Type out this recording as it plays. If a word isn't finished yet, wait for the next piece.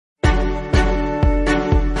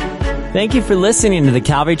Thank you for listening to the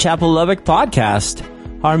Calvary Chapel Lubbock podcast.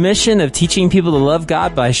 Our mission of teaching people to love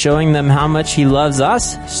God by showing them how much He loves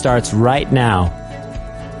us starts right now.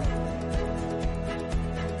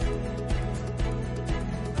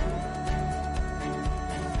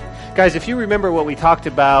 Guys, if you remember what we talked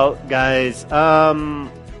about, guys,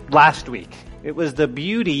 last week, it was the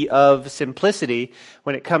beauty of simplicity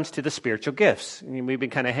when it comes to the spiritual gifts. I mean, we've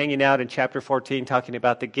been kind of hanging out in chapter 14 talking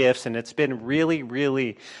about the gifts, and it's been really,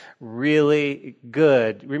 really, really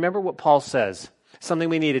good. Remember what Paul says, something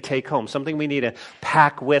we need to take home, something we need to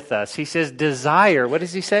pack with us. He says, desire, what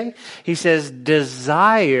does he say? He says,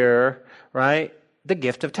 desire, right, the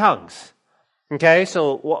gift of tongues. Okay,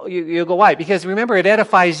 so you go, why? Because remember, it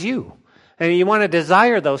edifies you. And you want to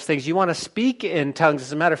desire those things. You want to speak in tongues.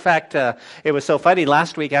 As a matter of fact, it was so funny.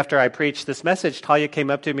 Last week after I preached this message, Talia came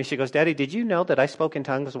up to me. She goes, Daddy, did you know that I spoke in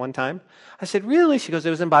tongues one time? I said, really? She goes, it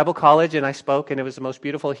was in Bible college, and I spoke, and it was the most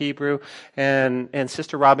beautiful Hebrew. And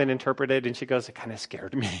Sister Robin interpreted, and she goes, it kind of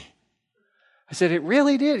scared me. I said, it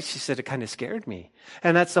really did. She said, it kind of scared me.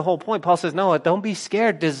 And that's the whole point. Paul says, no, don't be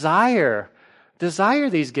scared. Desire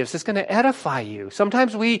these gifts. It's going to edify you.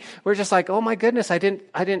 Sometimes we're just like, oh my goodness, I don't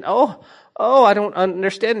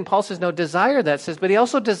understand. And Paul says, no, desire that. Says, but he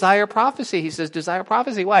also desire prophecy. He says, desire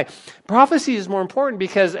prophecy. Why? Prophecy is more important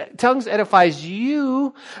because tongues edifies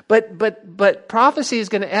you, but prophecy is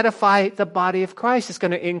going to edify the body of Christ. It's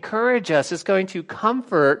going to encourage us. It's going to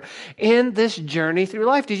comfort in this journey through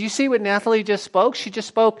life. Did you see what Nathalie just spoke? She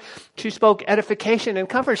spoke edification and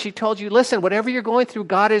comfort. She told you, listen, whatever you're going through,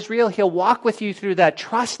 God is real. He'll walk with you through that.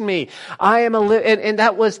 Trust me. And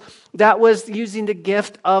that was using the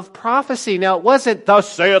gift of prophecy. Now, it wasn't, thus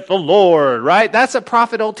saith the Lord, right? That's a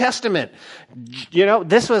prophet Old Testament. You know,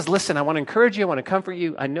 this was, listen, I want to encourage you. I want to comfort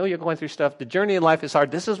you. I know you're going through stuff. The journey in life is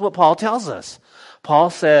hard. This is what Paul tells us.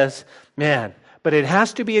 Paul says, man, but it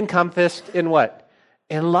has to be encompassed in what?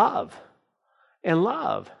 In love. In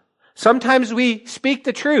love. Sometimes we speak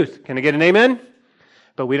the truth. Can I get an amen?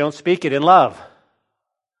 But we don't speak it in love.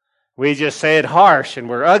 We just say it harsh, and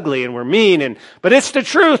we're ugly, and we're mean, but it's the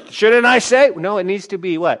truth. Shouldn't I say? No, it needs to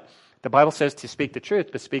be what? The Bible says to speak the truth,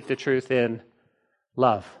 but speak the truth in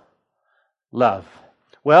love. Love.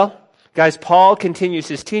 Well, guys, Paul continues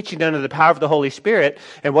his teaching under the power of the Holy Spirit,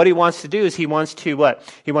 and what he wants to do is he wants to what?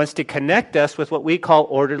 He wants to connect us with what we call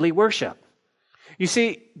orderly worship. You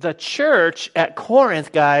see, the church at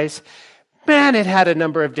Corinth, guys, man, it had a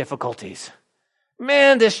number of difficulties.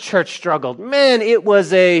 Man, this church struggled. Man, it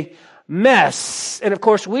was a mess. And of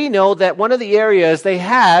course, we know that one of the areas they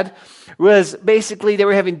had was basically they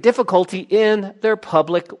were having difficulty in their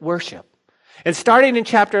public worship. And starting in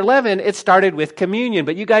chapter 11, it started with communion.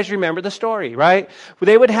 But you guys remember the story, right?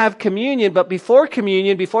 They would have communion, but before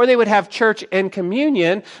they would have church and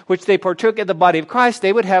communion, which they partook in the body of Christ,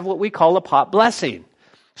 they would have what we call a pot blessing.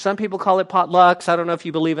 Some people call it potlucks. I don't know if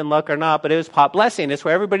you believe in luck or not, but it was pot blessing. It's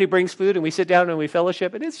where everybody brings food and we sit down and we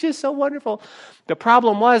fellowship, and it's just so wonderful. The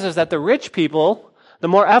problem is that the rich people, the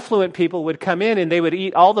more affluent people would come in and they would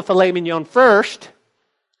eat all the filet mignon first,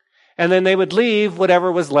 and then they would leave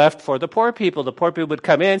whatever was left for the poor people. The poor people would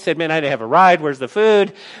come in and say, man, I didn't have a ride. Where's the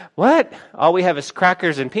food? What? All we have is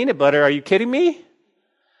crackers and peanut butter. Are you kidding me?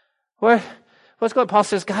 What's going on? Paul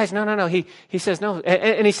says, guys, no. He says, no.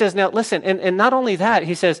 And he says, now listen, and not only that,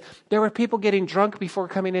 he says, there were people getting drunk before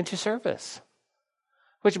coming into service,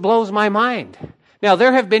 which blows my mind. Now,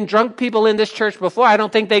 there have been drunk people in this church before. I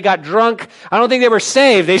don't think they got drunk. I don't think they were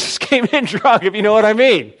saved. They just came in drunk, if you know what I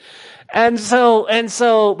mean. And so,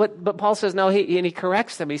 but Paul says, no, he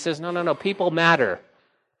corrects them. He says, no, people matter.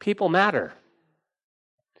 People matter.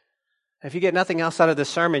 If you get nothing else out of this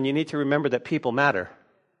sermon, you need to remember that people matter.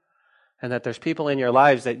 And that there's people in your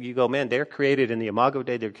lives that you go, man, they're created in the imago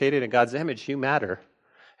Dei, they're created in God's image. You matter.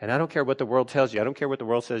 And I don't care what the world tells you. I don't care what the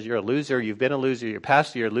world says. You're a loser. You've been a loser. You're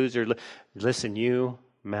past. You're a loser. Listen, you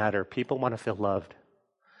matter. People want to feel loved.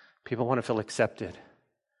 People want to feel accepted.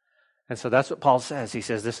 And so that's what Paul says. He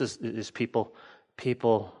says this is people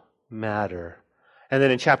matter. And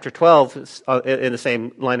then in chapter 12, in the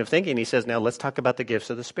same line of thinking, he says, now let's talk about the gifts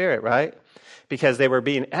of the Spirit, right? Because they were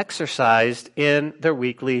being exercised in their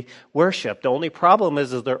weekly worship. The only problem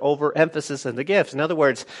is their overemphasis in the gifts. In other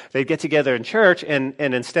words, they'd get together in church, and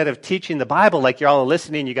instead of teaching the Bible like you're all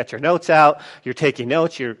listening, you got your notes out, you're taking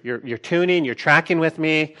notes, you're tuning, you're tracking with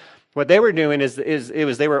me. What they were doing is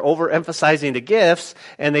they were overemphasizing the gifts,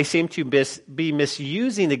 and they seemed to be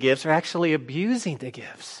misusing the gifts or actually abusing the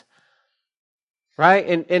gifts. Right?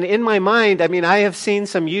 And in my mind, I mean, I have seen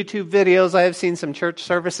some YouTube videos. I have seen some church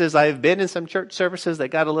services. I have been in some church services that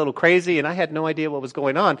got a little crazy, and I had no idea what was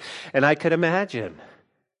going on. And I could imagine.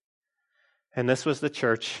 And this was the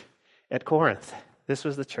church at Corinth. This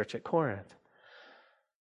was the church at Corinth.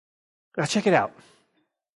 Now check it out.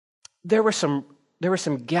 There were some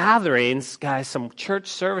gatherings, guys, some church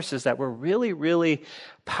services that were really, really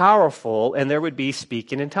powerful, and there would be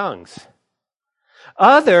speaking in tongues.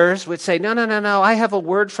 Others would say, no, I have a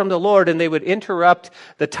word from the Lord, and they would interrupt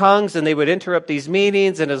the tongues, and they would interrupt these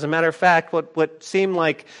meetings, and as a matter of fact, what seemed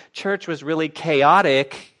like church was really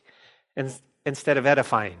chaotic instead of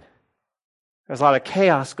edifying. There's a lot of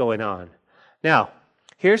chaos going on. Now,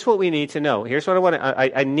 here's what we need to know. Here's what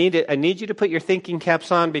I need you to put your thinking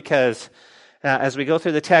caps on, because as we go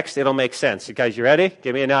through the text, it'll make sense. You guys, you ready?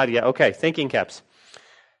 Give me a nod. Yeah, okay, thinking caps.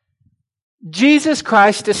 Jesus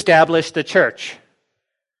Christ established the church.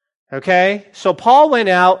 Okay? So Paul went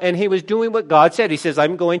out and he was doing what God said. He says,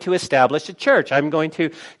 I'm going to establish a church. I'm going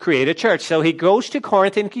to create a church. So he goes to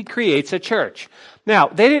Corinth and he creates a church. Now,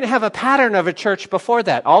 they didn't have a pattern of a church before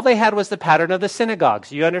that. All they had was the pattern of the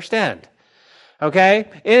synagogues. You understand? Okay?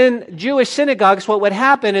 In Jewish synagogues, what would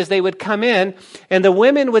happen is they would come in and the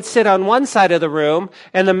women would sit on one side of the room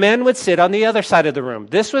and the men would sit on the other side of the room.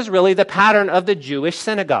 This was really the pattern of the Jewish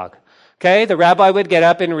synagogue. Okay? The rabbi would get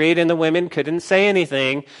up and read and the women couldn't say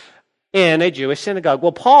anything in a Jewish synagogue.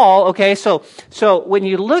 Well, Paul, okay, so when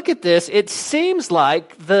you look at this, it seems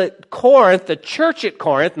like the church at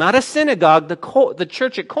Corinth, not a synagogue, the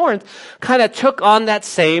church at Corinth kind of took on that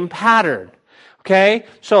same pattern. Okay?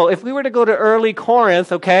 So if we were to go to early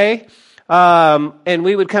Corinth, okay, and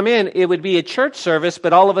we would come in, it would be a church service,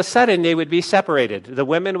 but all of a sudden they would be separated. The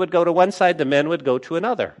women would go to one side, the men would go to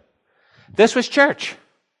another. This was church.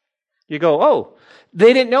 You go, oh,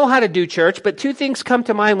 they didn't know how to do church, but two things come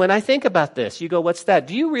to mind when I think about this. You go, what's that?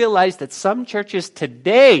 Do you realize that some churches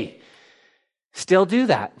today still do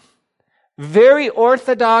that? Very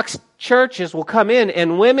orthodox churches will come in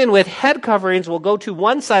and women with head coverings will go to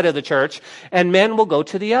one side of the church and men will go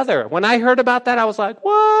to the other. When I heard about that, I was like,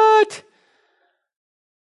 what?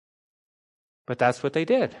 But that's what they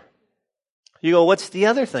did. You go, what's the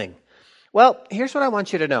other thing? Well, here's what I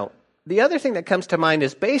want you to know. The other thing that comes to mind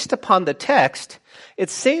is based upon the text, it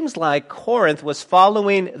seems like Corinth was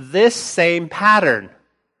following this same pattern.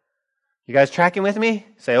 You guys tracking with me?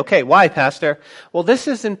 Say, okay, why, Pastor? Well, this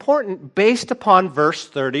is important based upon verse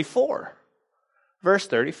 34. Verse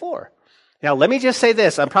 34. Now, let me just say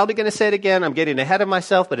this. I'm probably going to say it again. I'm getting ahead of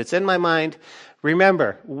myself, but it's in my mind.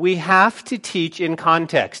 Remember, we have to teach in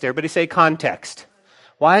context. Everybody say context.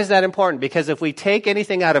 Why is that important? Because if we take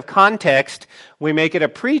anything out of context, we make it a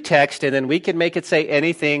pretext, and then we can make it say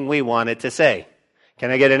anything we want it to say.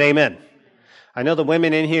 Can I get an amen? I know the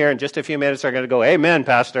women in here in just a few minutes are going to go, amen,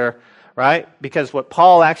 Pastor, right? Because what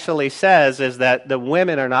Paul actually says is that the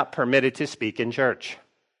women are not permitted to speak in church.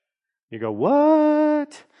 You go,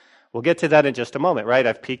 what? We'll get to that in just a moment, right?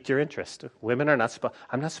 I've piqued your interest. Women are not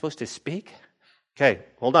I'm not supposed to speak? Okay,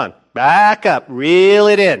 hold on. Back up. Reel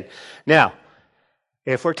it in. Now,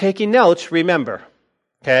 if we're taking notes, remember,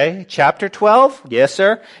 okay, chapter 12, yes,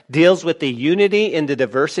 sir, deals with the unity in the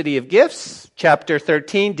diversity of gifts. Chapter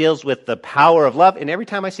 13 deals with the power of love. And every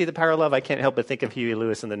time I see the power of love, I can't help but think of Huey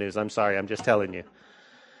Lewis in the news. I'm sorry, I'm just telling you.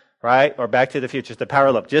 Right? Or Back to the Future, the power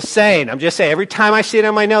of love. Just saying. Every time I see it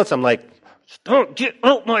on my notes, I'm like, don't get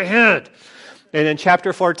out my head. And in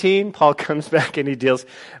chapter 14, Paul comes back and he deals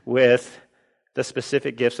with the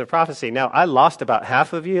specific gifts of prophecy. Now, I lost about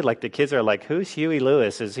half of you. Like the kids are like, who's Huey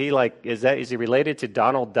Lewis? Is he related to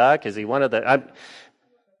Donald Duck? Is he one of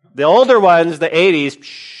the older ones, the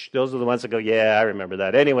 80s, those are the ones that go, yeah, I remember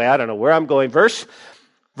that. Anyway, I don't know where I'm going. Verses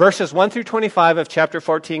 1 through 25 of chapter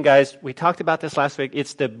 14, guys, we talked about this last week.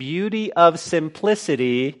 It's the beauty of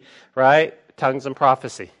simplicity, right? Tongues and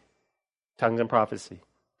prophecy. Tongues and prophecy.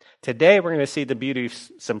 Today, we're going to see the beauty of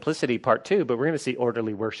simplicity part 2, but we're going to see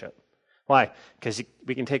orderly worship. Why? Because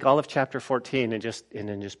we can take all of chapter 14 and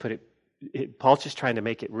then just put it. Paul's just trying to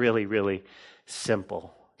make it really, really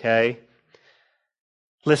simple. Okay?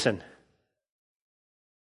 Listen.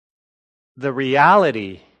 The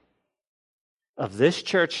reality of this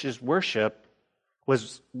church's worship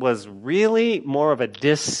was really more of a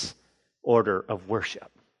disorder of worship.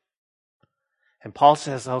 And Paul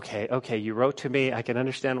says, okay, you wrote to me. I can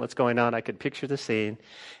understand what's going on. I could picture the scene.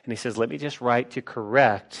 And he says, let me just write to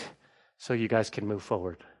correct so you guys can move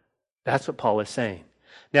forward. That's what Paul is saying.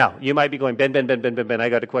 Now, you might be going, Ben, I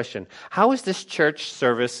got a question. How is this church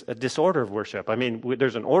service a disorder of worship? I mean,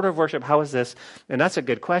 there's an order of worship. How is this? And that's a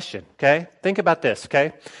good question, okay? Think about this,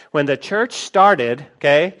 okay? When the church started,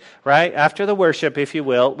 okay, right, after the worship, if you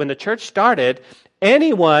will, when the church started,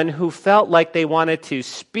 anyone who felt like they wanted to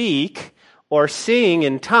speak or sing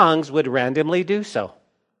in tongues would randomly do so,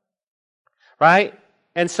 right?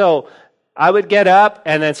 And so I would get up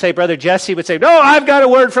and then say, Brother Jesse would say, no, I've got a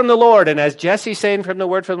word from the Lord. And as Jesse's saying from the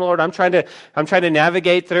word from the Lord, I'm trying to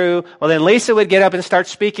navigate through. Well, then Lisa would get up and start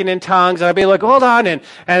speaking in tongues. And I'd be like, hold on. And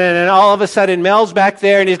then all of a sudden Mel's back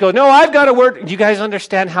there and he's going, no, I've got a word. You guys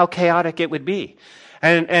understand how chaotic it would be.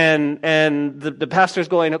 And the pastor's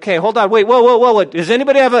going, okay, hold on, wait, whoa. Does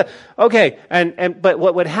anybody have okay. But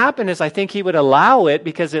what would happen is I think he would allow it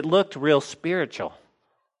because it looked real spiritual.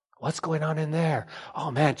 What's going on in there?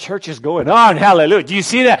 Oh man, church is going on. Hallelujah. Do you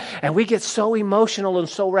see that? And we get so emotional and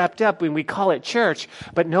so wrapped up when we call it church,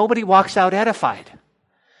 but nobody walks out edified.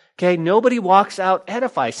 Okay, nobody walks out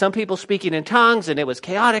edified. Some people speaking in tongues and it was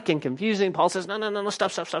chaotic and confusing. Paul says, no,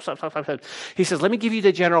 stop. He says, let me give you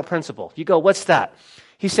the general principle. You go, what's that?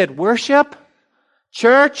 He said, worship,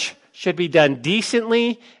 church should be done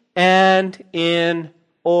decently and in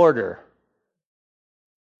order.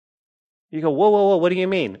 You go, whoa, what do you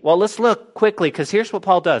mean? Well, let's look quickly because here's what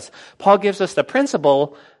Paul does. Paul gives us the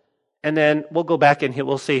principle and then we'll go back and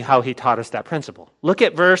we'll see how he taught us that principle. Look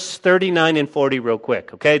at verse 39 and 40 real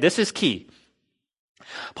quick, okay? This is key.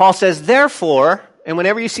 Paul says, therefore, and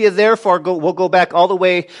whenever you see a therefore, we'll go back all the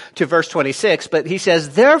way to verse 26, but he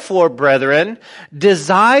says, therefore, brethren,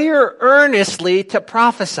 desire earnestly to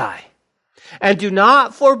prophesy. And do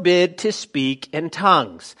not forbid to speak in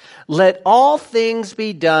tongues. Let all things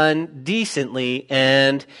be done decently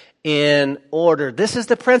and in order. This is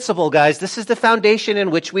the principle, guys. This is the foundation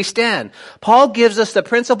in which we stand. Paul gives us the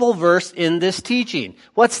principal verse in this teaching.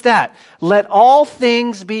 What's that? Let all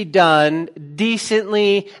things be done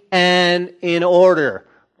decently and in order.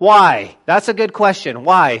 Why? That's a good question.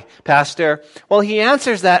 Why, Pastor? Well, he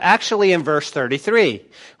answers that actually in verse 33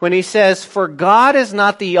 when he says, for God is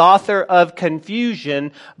not the author of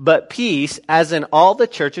confusion, but peace, as in all the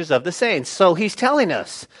churches of the saints. So he's telling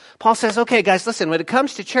us. Paul says, okay, guys, listen, when it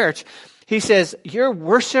comes to church, he says, your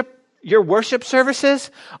worship services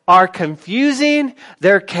are confusing,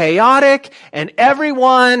 they're chaotic, and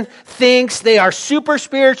everyone thinks they are super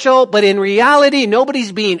spiritual, but in reality,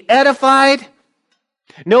 nobody's being edified.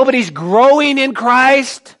 Nobody's growing in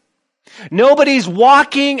Christ. Nobody's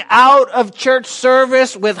walking out of church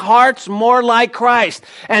service with hearts more like Christ.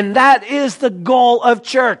 And that is the goal of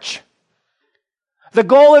church. The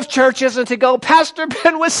goal of church isn't to go, Pastor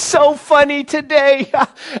Ben was so funny today.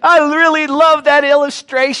 I really love that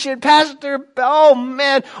illustration. Pastor, oh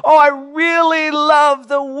man, I really love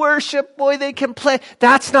the worship. Boy, they can play.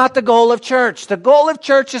 That's not the goal of church. The goal of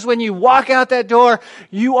church is when you walk out that door,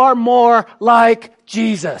 you are more like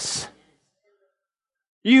Jesus.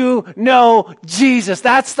 You know Jesus.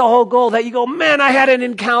 That's the whole goal. That you go, man, I had an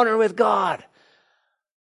encounter with God.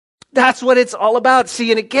 That's what it's all about.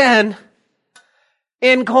 See, and again,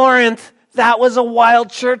 in Corinth, that was a wild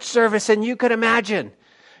church service, and you could imagine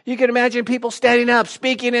people standing up,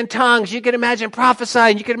 speaking in tongues. You could imagine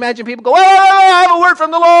prophesying. You could imagine people go, I have a word from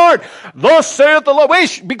the Lord. Thus saith the Lord.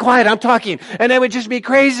 Wait, be quiet, I'm talking. And they would just be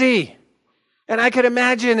crazy. And I could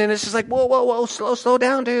imagine, and it's just like, whoa, slow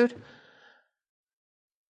down, dude.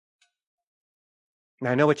 Now,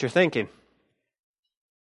 I know what you're thinking.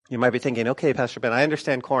 You might be thinking, okay, Pastor Ben, I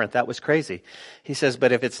understand Corinth. That was crazy. He says,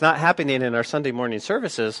 but if it's not happening in our Sunday morning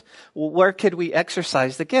services, where could we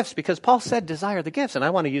exercise the gifts? Because Paul said, desire the gifts, and I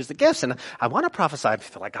want to use the gifts, and I want to prophesy. I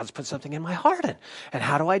feel like God's put something in my heart, and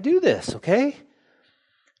how do I do this, okay?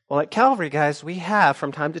 Well, at Calvary, guys, we have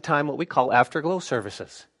from time to time what we call afterglow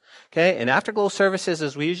services, okay? And afterglow services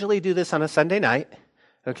is we usually do this on a Sunday night,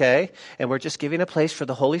 okay? And we're just giving a place for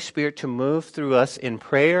the Holy Spirit to move through us in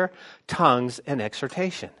prayer, tongues, and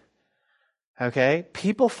exhortation. Okay?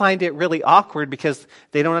 People find it really awkward because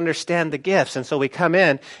they don't understand the gifts. And so we come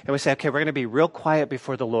in and we say, okay, we're going to be real quiet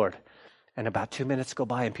before the Lord. And about 2 minutes go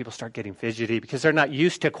by and people start getting fidgety because they're not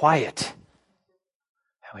used to quiet.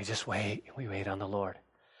 And we just wait. We wait on the Lord.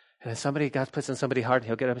 And then God puts in somebody's heart, and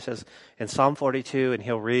he'll get up and says, in Psalm 42, and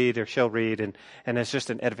he'll read or she'll read, and it's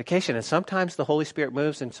just an edification. And sometimes the Holy Spirit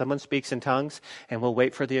moves and someone speaks in tongues, and we'll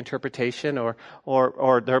wait for the interpretation,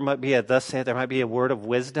 or there might be there might be a word of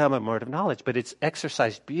wisdom, a word of knowledge, but it's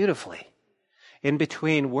exercised beautifully in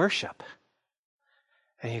between worship.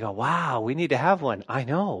 And you go, wow, we need to have one. I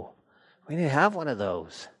know. We need to have one of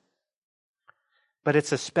those. But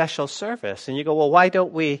it's a special service. And you go, well, why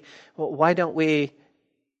don't we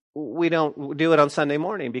don't do it on Sunday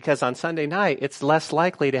morning? Because on Sunday night, it's less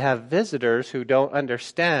likely to have visitors who don't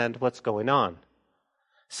understand what's going on.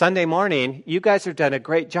 Sunday morning, you guys have done a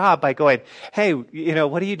great job by going, hey,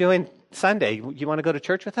 what are you doing Sunday? You want to go to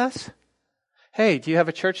church with us? Hey, do you have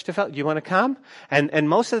a church do you want to come? And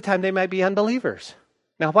most of the time, they might be unbelievers.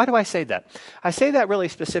 Now, why do I say that? I say that really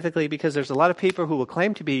specifically because there's a lot of people who will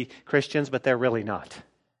claim to be Christians, but they're really not.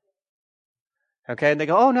 Okay, and they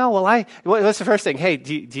go, oh no, well what's the first thing? Hey,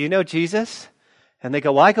 do you know Jesus? And they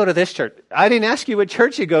go, well, I go to this church. I didn't ask you what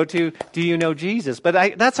church you go to. Do you know Jesus?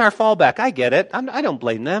 But that's our fallback. I get it. I don't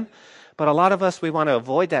blame them. But a lot of us, we want to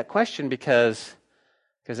avoid that question because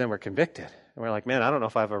then we're convicted. And we're like, man, I don't know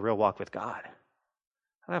if I have a real walk with God.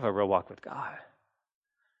 I don't have a real walk with God.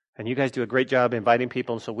 And you guys do a great job inviting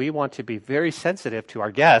people. And so we want to be very sensitive to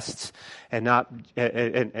our guests and not,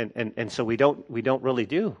 and so we don't really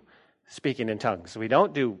do speaking in tongues. We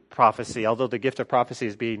don't do prophecy, although the gift of prophecy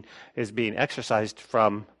is being exercised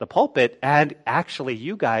from the pulpit and actually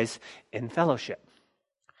you guys in fellowship.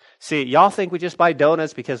 See, y'all think we just buy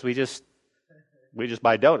donuts because we just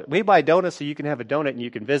buy donuts. We buy donuts so you can have a donut and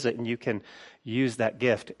you can visit and you can use that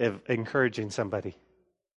gift of encouraging somebody.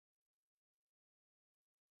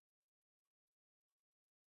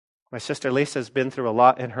 My sister Lisa has been through a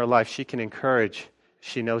lot in her life. She can encourage.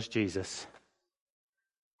 She knows Jesus.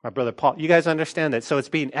 My brother Paul, you guys understand that? So it's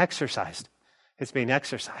being exercised. It's being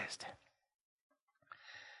exercised.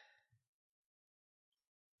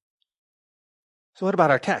 So what about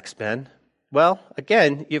our text, Ben? Well,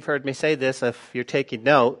 again, you've heard me say this if you're taking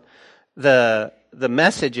note. The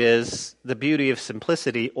message is the beauty of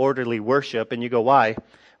simplicity, orderly worship. And you go, why?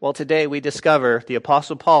 Well, today we discover the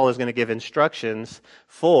Apostle Paul is going to give instructions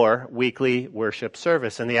for weekly worship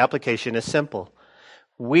service. And the application is simple.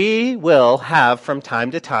 We will have from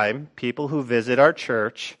time to time people who visit our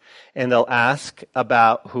church and they'll ask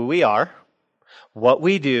about who we are, what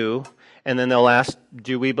we do, and then they'll ask,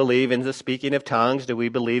 do we believe in the speaking of tongues? Do we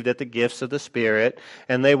believe that the gifts of the Spirit?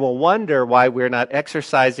 And they will wonder why we're not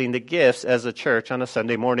exercising the gifts as a church on a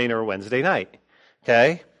Sunday morning or a Wednesday night.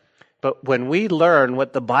 Okay? But when we learn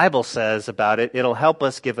what the Bible says about it, it'll help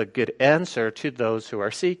us give a good answer to those who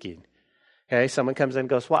are seeking. Okay, someone comes in and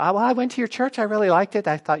goes, well, I went to your church. I really liked it.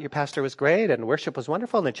 I thought your pastor was great and worship was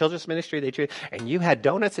wonderful. And the children's ministry, and you had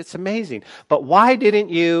donuts. It's amazing. But why didn't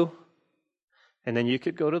you? And then you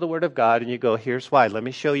could go to the Word of God and you go, here's why. Let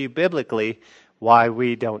me show you biblically why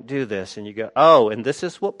we don't do this. And you go, oh, and this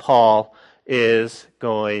is what Paul is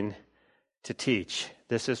going to teach.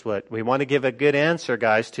 This is what we want to give a good answer,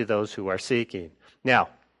 guys, to those who are seeking. Now,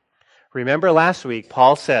 remember last week,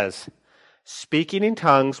 Paul says, speaking in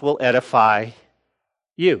tongues will edify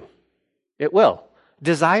you. It will.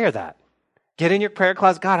 Desire that. Get in your prayer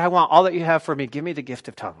closet. God, I want all that you have for me. Give me the gift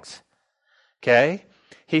of tongues. Okay?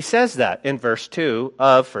 He says that in verse 2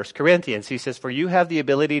 of 1 Corinthians. He says, for you have the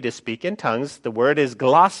ability to speak in tongues. The word is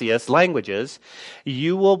glossius, languages.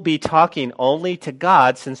 You will be talking only to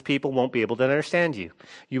God since people won't be able to understand you.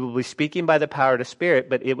 You will be speaking by the power of the Spirit,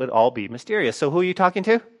 but it would all be mysterious. So who are you talking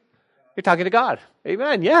to? You're talking to God.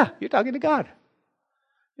 Amen. Yeah, you're talking to God.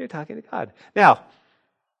 You're talking to God. Now,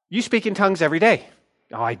 you speak in tongues every day.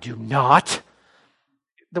 Oh, I do not.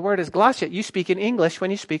 The word is glossia. You speak in English when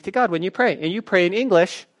you speak to God, when you pray. And you pray in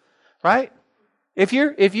English, right? If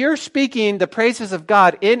you're speaking the praises of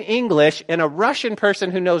God in English, and a Russian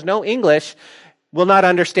person who knows no English will not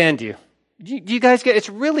understand you. You guys get, it's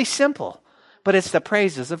really simple, but it's the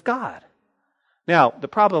praises of God. Now, the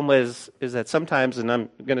problem is that sometimes, and I'm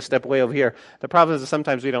going to step way over here, the problem is that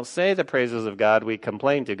sometimes we don't say the praises of God, we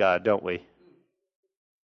complain to God, don't we?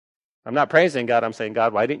 I'm not praising God, I'm saying,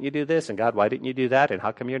 God, why didn't you do this? And God, why didn't you do that? And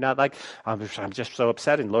how come you're not like, I'm just so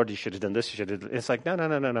upset, and Lord, you should have done this, you should have done. It's like,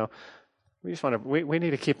 no. We need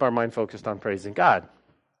to keep our mind focused on praising God.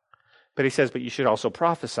 But he says, but you should also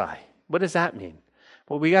prophesy. What does that mean?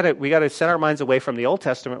 Well, we got to set our minds away from the Old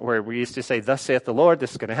Testament where we used to say, thus saith the Lord,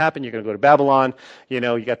 this is going to happen, you're going to go to Babylon, you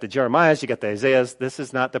got the Jeremiahs, you got the Isaiahs. This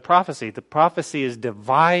is not the prophecy. The prophecy is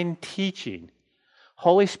divine teaching,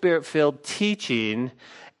 Holy Spirit-filled teaching,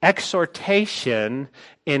 exhortation,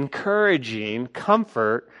 encouraging,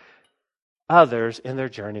 comfort others in their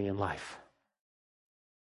journey in life.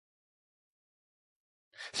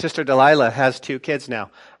 Sister Delilah has 2 kids now.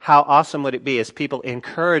 How awesome would it be as people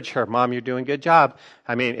encourage her, Mom, you're doing a good job.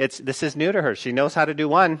 I mean, this is new to her. She knows how to do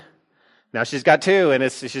 1. Now she's got 2, and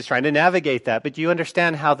she's trying to navigate that. But do you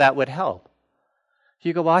understand how that would help?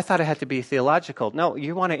 You go, well, I thought it had to be theological. No,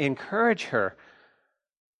 you want to encourage her.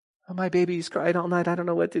 Oh, my baby's cried all night. I don't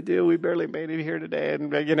know what to do. We barely made it here today.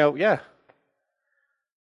 And, yeah.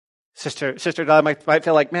 Sister Delilah might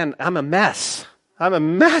feel like, man, I'm a mess. I'm a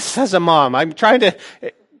mess as a mom. I'm trying to...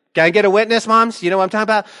 Can I get a witness, moms? You know what I'm talking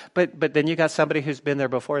about? But then you got somebody who's been there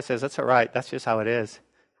before and says, that's all right. That's just how it is.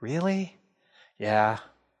 Really? Yeah.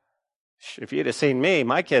 If you'd have seen me,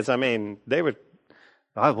 my kids, I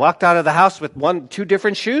walked out of the house with 2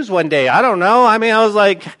 different shoes one day. I don't know. I was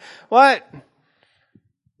like, what?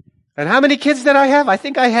 And how many kids did I have? I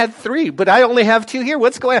think I had 3, but I only have 2 here.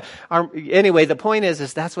 What's going on? Anyway, the point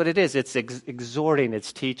is that's what it is. It's exhorting,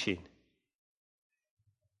 it's teaching.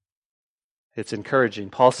 It's encouraging.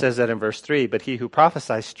 Paul says that in verse 3, but he who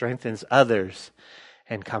prophesies strengthens others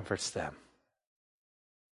and comforts them.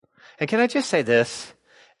 And can I just say this?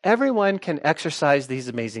 Everyone can exercise these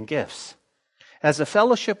amazing gifts. As a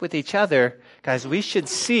fellowship with each other, guys, we should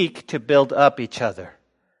seek to build up each other.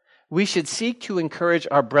 We should seek to encourage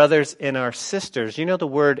our brothers and our sisters. You know the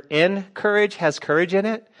word encourage has courage in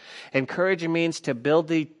it? Encourage means to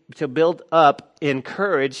build up in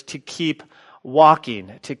courage to keep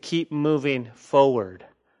walking, to keep moving forward.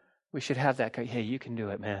 We should have that. Hey, you can do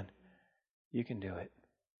it, man. You can do it.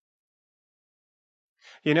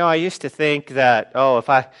 You know, I used to think that,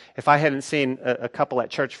 if I hadn't seen a couple at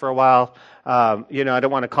church for a while, I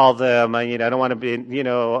don't want to call them, I don't want to be,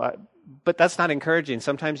 but that's not encouraging.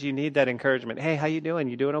 Sometimes you need that encouragement. Hey, how you doing?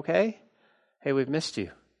 You doing okay? Hey, we've missed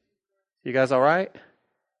you. You guys all right?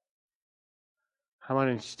 I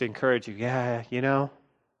want to just encourage you. Yeah,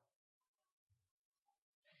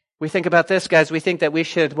 We think about this, guys. We think that we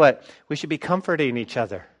should what? We should be comforting each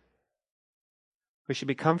other. We should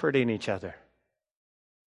be comforting each other.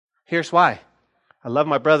 Here's why. I love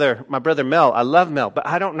my brother Mel. I love Mel, but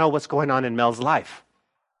I don't know what's going on in Mel's life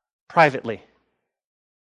privately.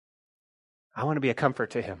 I want to be a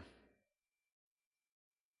comfort to him.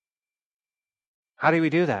 How do we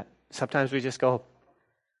do that? Sometimes we just go,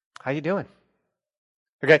 how you doing?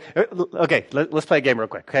 Okay, let's play a game real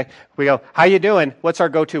quick, okay? We go, how you doing? What's our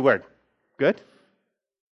go-to word? Good?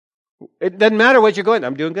 It doesn't matter what you're going,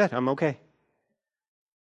 I'm doing good, I'm okay.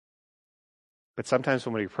 But sometimes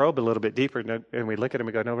when we probe a little bit deeper and we look at him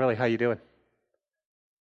and go, no, really, how you doing?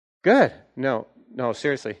 Good. No,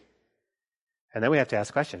 seriously. And then we have to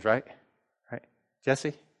ask questions, right? Right?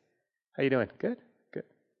 Jesse, how you doing? Good.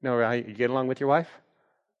 No, you get along with your wife?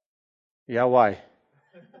 Yeah, why?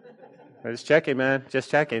 Just checking, man. Just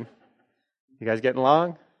checking. You guys getting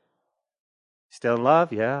along? Still in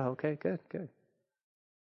love? Yeah, okay, good.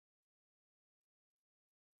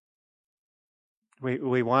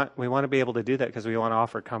 We want to be able to do that because we want to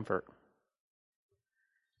offer comfort.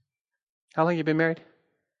 How long have you been married?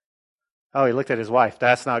 Oh, he looked at his wife.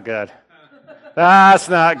 That's not good. That's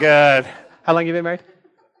not good. How long have you been married?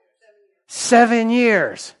 7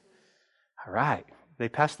 years. All right. They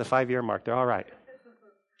passed the 5-year mark. They're all right.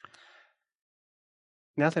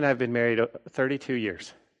 Nathan and I have been married 32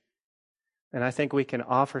 years. And I think we can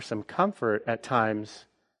offer some comfort at times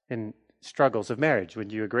in struggles of marriage.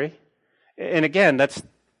 Would you agree? And again,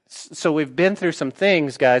 so we've been through some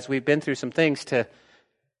things, guys. We've been through some things to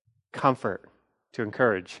comfort, to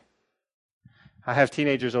encourage. I have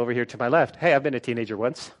teenagers over here to my left. Hey, I've been a teenager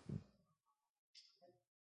once.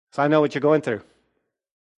 So I know what you're going through.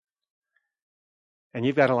 And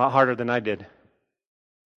you've got a lot harder than I did.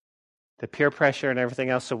 The peer pressure and everything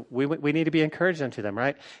else. So we need to be encouraging to them,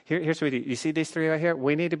 right? Here's what we do. You see these 3 right here?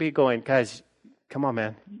 We need to be going, guys, come on,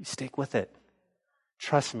 man. Stick with it.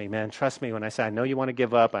 Trust me, man. Trust me when I say, I know you want to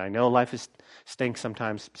give up. I know life stinks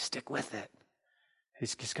sometimes. Stick with it.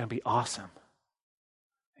 It's just going to be awesome.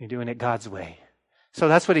 You're doing it God's way. So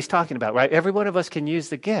that's what he's talking about, right? Every one of us can use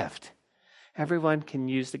the gift. Everyone can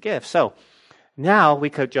use the gift. So now we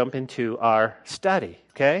could jump into our study,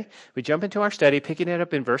 okay? We jump into our study, picking it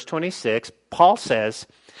up in verse 26. Paul says,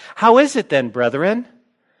 how is it then, brethren?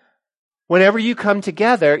 Whenever you come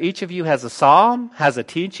together, each of you has a psalm, has a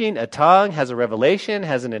teaching, a tongue, has a revelation,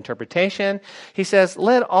 has an interpretation. He says,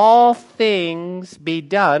 let all things be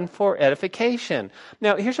done for edification.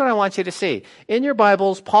 Now, here's what I want you to see. In your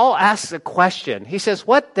Bibles, Paul asks a question. He says,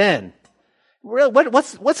 what then?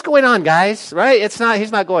 What's going on, guys? Right?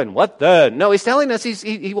 He's not going, what then? No, he's telling us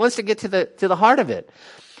he wants to get to the heart of it.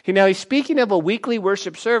 Now, he's speaking of a weekly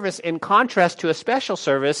worship service in contrast to a special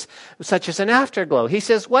service such as an afterglow. He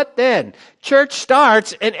says, what then? Church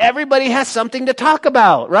starts and everybody has something to talk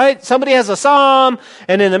about, right? Somebody has a psalm,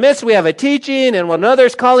 and in the midst we have a teaching, and one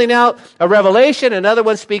another's calling out a revelation, another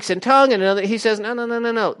one speaks in tongue, and another, he says,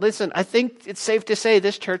 no. Listen, I think it's safe to say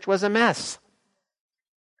this church was a mess.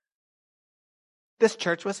 This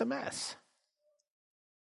church was a mess.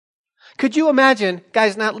 Could you imagine,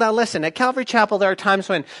 guys, now listen, at Calvary Chapel there are times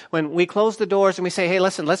when we close the doors and we say, hey,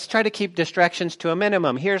 listen, let's try to keep distractions to a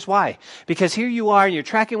minimum. Here's why. Because here you are and you're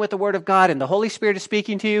tracking with the Word of God and the Holy Spirit is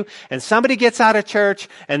speaking to you, and somebody gets out of church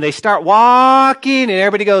and they start walking and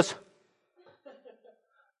everybody goes,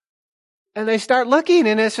 and they start looking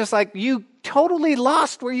and it's just like you totally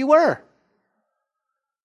lost where you were.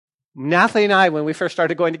 Nathan and I, when we first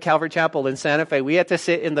started going to Calvary Chapel in Santa Fe, we had to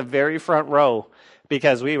sit in the very front row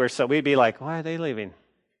because we'd be like, why are they leaving?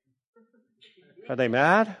 Are they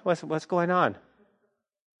mad? What's going on?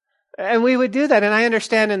 And we would do that. And I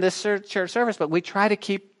understand in this church service, but we try to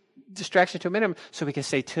keep distraction to a minimum so we can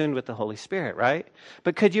stay tuned with the Holy Spirit, right?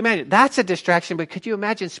 But could you imagine? That's a distraction, but could you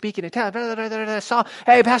imagine speaking in tongues?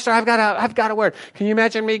 Hey, Pastor, I've got a word. Can you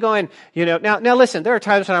imagine me going, now listen, there are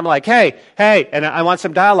times when I'm like, hey, and I want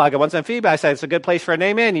some dialogue. I want some feedback. I say, it's a good place for an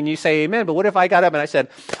amen. And you say amen. But what if I got up and I said,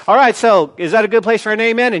 all right, so is that a good place for an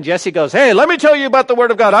amen? And Jesse goes, hey, let me tell you about the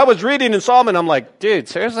Word of God. I was reading in Psalm, and I'm like, dude,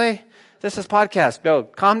 seriously? This is podcast. No,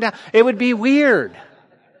 calm down. It would be weird.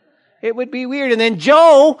 It would be weird. And then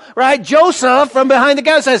Joseph from behind the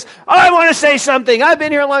counter says, I want to say something. I've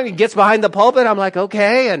been here long. He gets behind the pulpit. I'm like,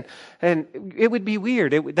 okay. And it would be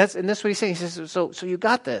weird. And that's what he's saying. He says, so you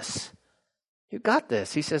got this. You got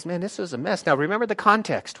this. He says, man, this was a mess. Now remember the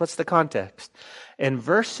context. What's the context? In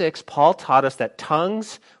verse 6, Paul taught us that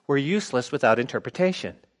tongues were useless without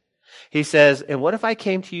interpretation. He says, and what if I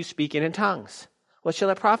came to you speaking in tongues? What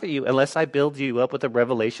shall it profit you unless I build you up with a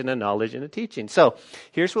revelation and knowledge and a teaching? So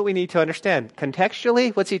here's what we need to understand.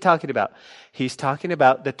 Contextually, what's he talking about? He's talking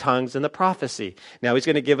about the tongues and the prophecy. Now he's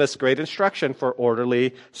going to give us great instruction for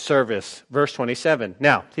orderly service. Verse 27.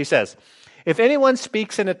 Now, he says, if anyone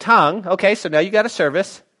speaks in a tongue, okay, so now you got a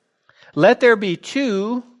service. Let there be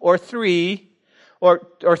 2 or 3,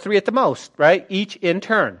 or 3 at the most, right? Each in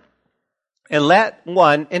turn. And let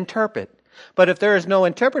one interpret. But if there is no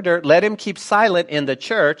interpreter, let him keep silent in the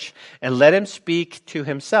church and let him speak to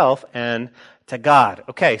himself and to God.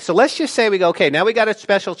 Okay, so let's just say we go, okay, now we got a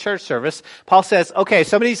special church service. Paul says, okay,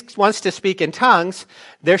 somebody wants to speak in tongues.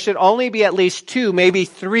 There should only be at least 2, maybe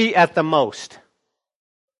 3 at the most.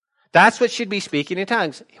 That's what should be speaking in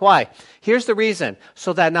tongues. Why? Here's the reason.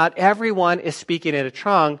 So that not everyone is speaking in a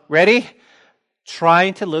tongue. Ready?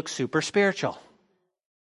 Trying to look super spiritual.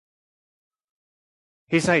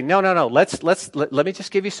 He's saying, no. Let me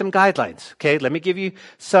just give you some guidelines. Okay, let me give you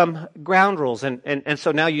some ground rules. And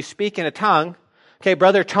so now you speak in a tongue. Okay,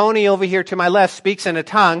 brother Tony over here to my left speaks in a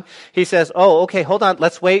tongue. He says, oh, okay, hold on.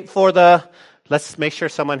 Let's make sure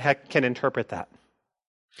someone can interpret that.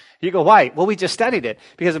 You go, why? Well, we just studied it.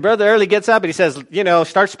 Because the brother early gets up and he says,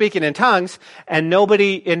 start speaking in tongues, and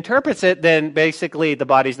nobody interprets it, then basically the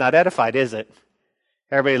body's not edified, is it?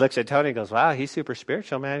 Everybody looks at Tony and goes, wow, he's super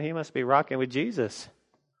spiritual, man. He must be rocking with Jesus.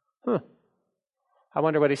 I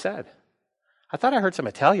wonder what he said. I thought I heard some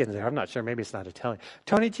Italian there. I'm not sure. Maybe it's not Italian.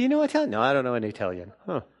 Tony, do you know Italian? No, I don't know any Italian.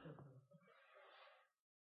 You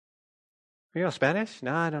know Spanish?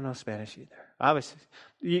 No, I don't know Spanish either.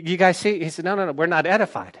 You guys see? He said, no, we're not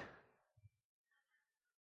edified.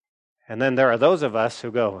 And then there are those of us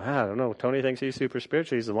who go, I don't know, Tony thinks he's super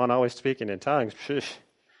spiritual. He's the one always speaking in tongues.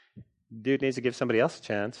 Dude needs to give somebody else a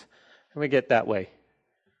chance. And we get that way.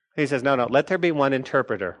 He says, no, let there be one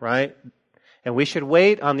interpreter, right? And we should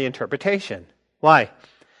wait on the interpretation. Why?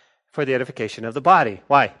 For the edification of the body.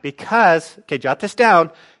 Why? Because, okay, jot this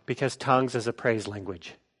down, because tongues is a praise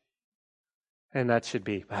language. And that should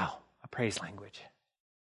be, wow, a praise language.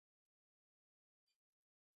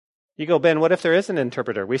 You go, Ben, what if there is an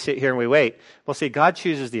interpreter? We sit here and we wait. Well, see, God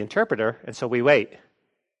chooses the interpreter, and so we wait.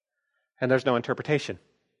 And there's no interpretation.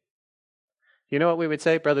 You know what we would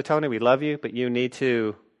say? Brother Tony, we love you, but you need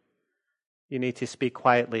to speak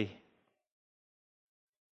quietly.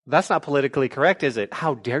 That's not politically correct, is it?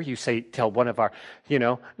 How dare you tell one of our,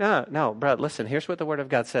 no, bro, listen, here's what the Word of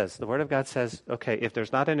God says. The Word of God says, okay, if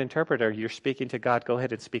there's not an interpreter, you're speaking to God, go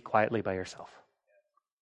ahead and speak quietly by yourself.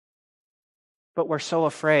 But we're so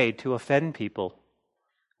afraid to offend people.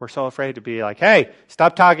 We're so afraid to be like, hey,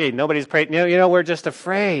 stop talking, nobody's praying. We're just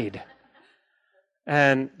afraid.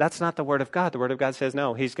 And that's not the Word of God. The Word of God says,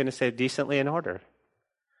 no, he's going to say decently in order.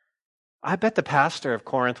 I bet the pastor of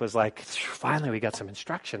Corinth was like, finally we got some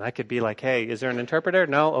instruction. I could be like, hey, is there an interpreter?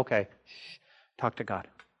 No? Okay. Shh. Talk to God.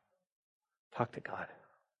 Talk to God.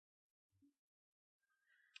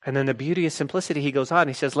 And then the beauty of simplicity, he goes on.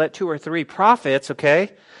 He says, let 2 or 3 prophets,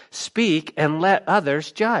 okay, speak and let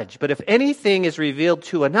others judge. But if anything is revealed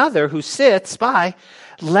to another who sits by,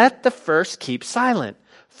 let the first keep silent.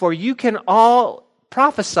 For you can all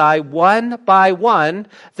prophesy one by one,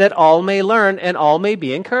 that all may learn and all may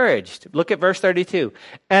be encouraged. Look at verse 32.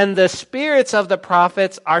 And the spirits of the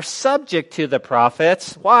prophets are subject to the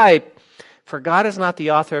prophets. Why? For God is not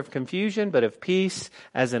the author of confusion, but of peace,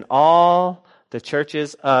 as in all the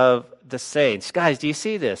churches of the saints. Guys, do you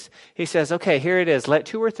see this? He says, okay, here it is. Let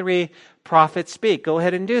 2 or 3 prophets speak. Go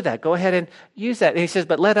ahead and do that. Go ahead and use that. And he says,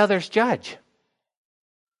 but let others judge.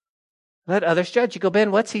 Let others judge. You go,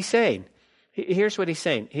 Ben, what's he saying? Here's what he's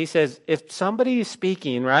saying. He says, if somebody is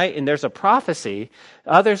speaking, right, and there's a prophecy,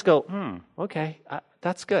 others go, okay,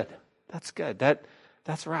 that's good. That's good.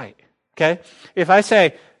 That's right. Okay? If I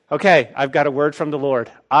say, okay, I've got a word from the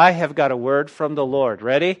Lord. I have got a word from the Lord.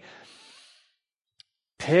 Ready?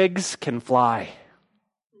 Pigs can fly.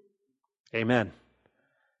 Amen.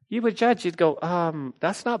 You would judge. You'd go,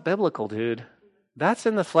 that's not biblical, dude. That's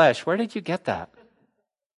in the flesh. Where did you get that?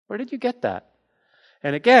 Where did you get that?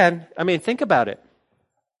 And again, I mean, think about it.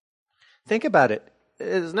 Think about it.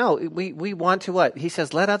 No, we want to what? He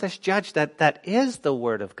says, let others judge that is the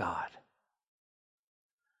word of God.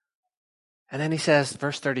 And then he says,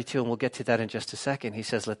 verse 32, and we'll get to that in just a second. He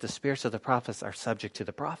says, let the spirits of the prophets are subject to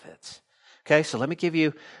the prophets. Okay, so let me give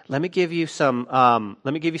you some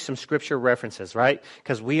scripture references, right?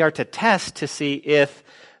 Because we are to test to see if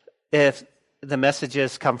the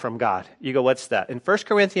messages come from God. You go, what's that? In 1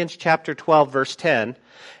 Corinthians chapter 12, verse 10,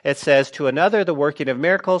 it says, to another the working of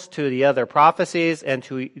miracles, to the other prophecies, and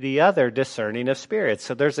to the other discerning of spirits.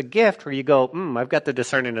 So there's a gift where you go, I've got the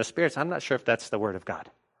discerning of spirits. I'm not sure if that's the word of God.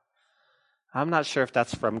 I'm not sure if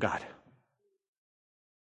that's from God.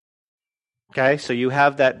 Okay, so you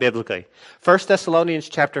have that biblically. 1 Thessalonians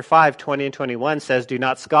chapter 5, 20 and 21 says, do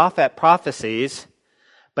not scoff at prophecies,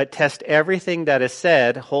 but test everything that is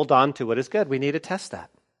said. Hold on to what is good. We need to test that.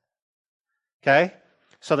 Okay?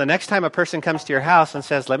 So the next time a person comes to your house and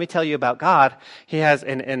says, let me tell you about God, he has,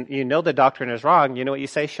 and you know the doctrine is wrong, you know what you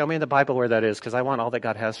say? Show me in the Bible where that is, because I want all that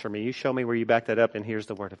God has for me. You show me where you back that up, and here's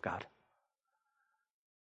the word of God.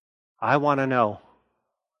 I want to know.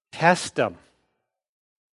 Test them.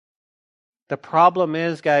 The problem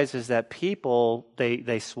is, guys, is that people,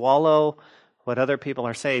 they swallow what other people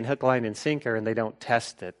are saying, hook, line, and sinker, and they don't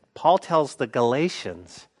test it. Paul tells the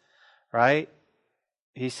Galatians, right?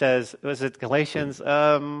 He says, was it Galatians?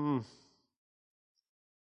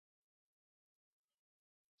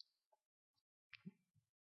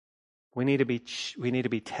 We need to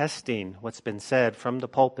be testing what's been said from the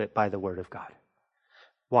pulpit by the Word of God.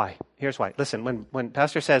 Why? Here's why. Listen, when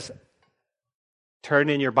Pastor says, turn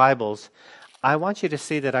in your Bibles, I want you to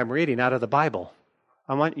see that I'm reading out of the Bible.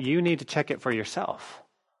 You need to check it for yourself.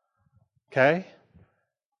 Okay?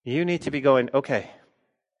 You need to be going, okay.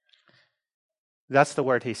 That's the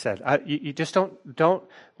word he said. You just don't,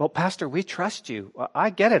 well, Pastor, we trust you.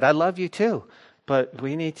 I get it. I love you too. But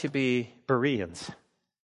we need to be Bereans.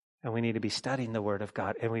 And we need to be studying the Word of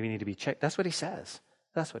God. And we need to be checked. That's what he says.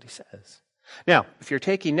 That's what he says. Now, if you're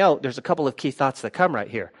taking note, there's a couple of key thoughts that come right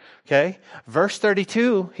here. Okay? Verse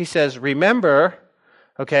 32, he says, remember,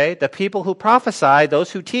 okay, the people who prophesy,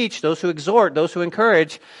 those who teach, those who exhort, those who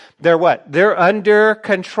encourage, they're what? They're under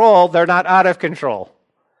control. They're not out of control.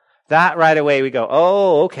 That right away we go,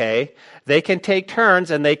 oh, okay. They can take turns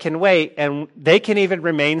and they can wait and they can even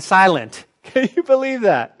remain silent. Can you believe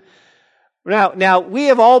that? Now we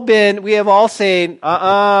have all saying,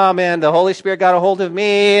 man, the Holy Spirit got a hold of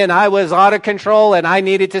me and I was out of control and I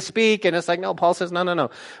needed to speak. And it's like, no, Paul says, no.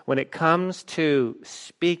 When it comes to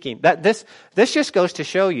speaking, this just goes to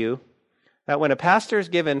show you that when a pastor is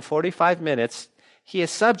given 45 minutes, he is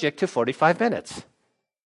subject to 45 minutes.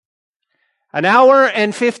 An hour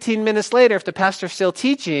and 15 minutes later, if the pastor's still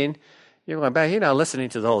teaching, you're going, man, you're not listening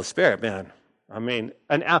to the Holy Spirit, man. I mean,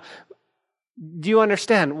 an hour. Do you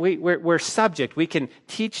understand? We're subject. We can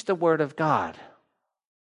teach the Word of God.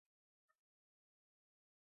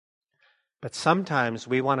 But sometimes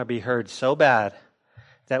we want to be heard so bad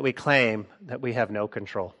that we claim that we have no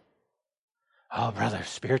control. Oh, brother,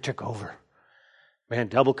 Spirit took over. Man,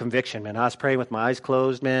 double conviction, man. I was praying with my eyes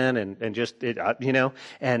closed, man, and just,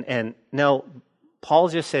 and no, Paul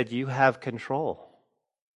just said, you have control.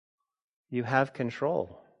 You have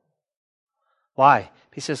control. Why?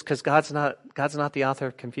 He says, because God's not the author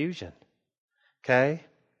of confusion. Okay?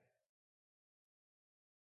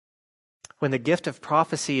 When the gift of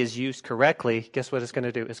prophecy is used correctly, guess what it's going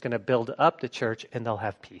to do? It's going to build up the church and they'll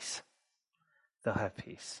have peace. They'll have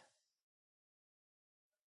peace.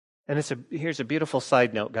 And here's a beautiful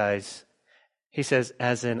side note, guys. He says,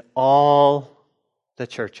 as in all the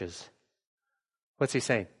churches. What's he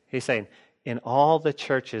saying? He's saying, in all the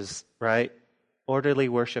churches, right? Orderly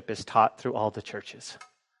worship is taught through all the churches.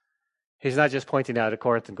 He's not just pointing out at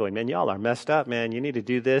Corinth and going, man, y'all are messed up, man. You need to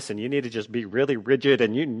do this, and you need to just be really rigid,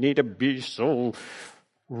 and you need to be so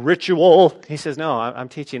ritual. He says, no, I'm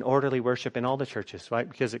teaching orderly worship in all the churches, right?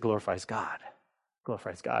 Because it glorifies God.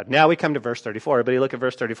 Glorifies God. Now we come to verse 34. Everybody look at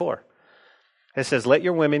verse 34. It says, let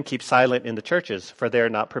your women keep silent in the churches, for they are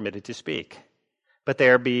not permitted to speak. But they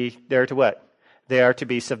are to what? They are to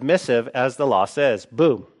be submissive, as the law says.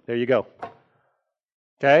 Boom. There you go.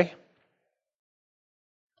 Okay?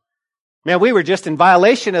 Man, we were just in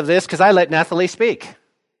violation of this because I let Nathalie speak.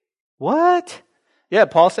 What? Yeah,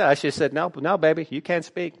 Paul said, I should have said, no, baby, you can't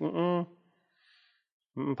speak.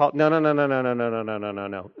 Paul, no, no, no, no, no, no, no, no, no, no, no,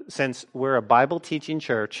 no. Since we're a Bible teaching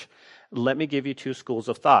church, let me give you two schools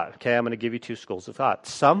of thought. Okay, I'm going to give you two schools of thought.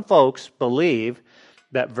 Some folks believe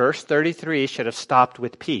that verse 33 should have stopped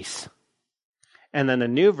with peace. And then the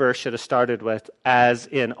new verse should have started with, as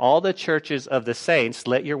in all the churches of the saints,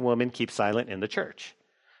 let your women keep silent in the church.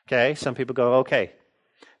 Okay, some people go, okay.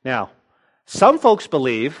 Now, some folks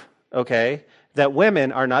believe, okay, that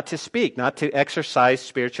women are not to speak, not to exercise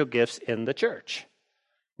spiritual gifts in the church.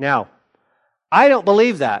 Now, I don't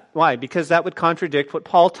believe that. Why? Because that would contradict what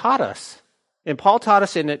Paul taught us. And Paul taught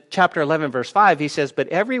us in chapter 11, verse 5, he says, but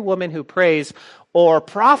every woman who prays or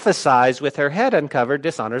prophesies with her head uncovered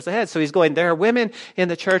dishonors the head. So he's going, there are women in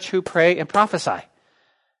the church who pray and prophesy.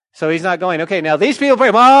 So he's not going, okay, now these people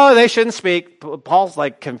pray, oh, they shouldn't speak. Paul's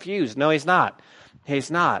like confused. No, he's not.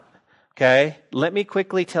 He's not. Okay? Let me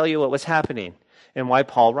quickly tell you what was happening and why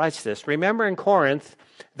Paul writes this. Remember in Corinth,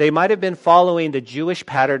 they might have been following the Jewish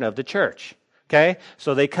pattern of the church. Okay?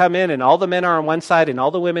 So they come in and all the men are on one side and all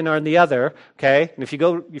the women are on the other. Okay? And if you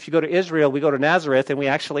go to Israel, we go to Nazareth and we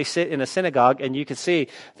actually sit in a synagogue and you can see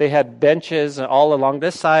they had benches all along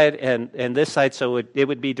this side and this side, so it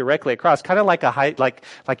would be directly across. Kind of like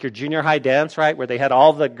like your junior high dance, right? Where they had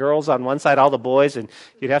all the girls on one side, all the boys, and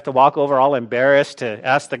you'd have to walk over all embarrassed to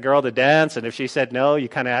ask the girl to dance, and if she said no, you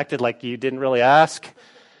kind of acted like you didn't really ask.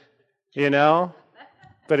 You know?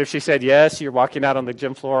 But if she said yes, you're walking out on the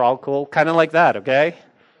gym floor all cool. Kind of like that, okay?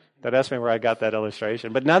 Don't ask me where I got that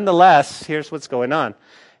illustration. But nonetheless, here's what's going on.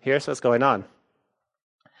 Here's what's going on.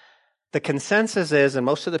 The consensus is, and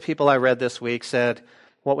most of the people I read this week said,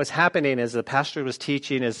 what was happening is the pastor was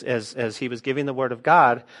teaching as he was giving the word of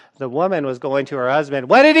God, the woman was going to her husband,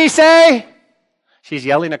 what did he say? She's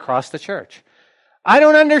yelling across the church. I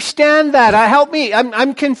don't understand that. Help me.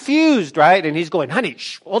 I'm confused, right? And he's going, honey,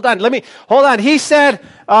 hold on. He said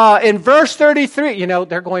in verse 33,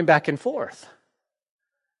 they're going back and forth.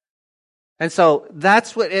 And so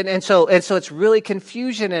that's what, and so it's really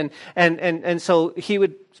confusion. And so he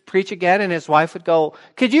would preach again and his wife would go,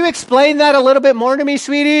 could you explain that a little bit more to me,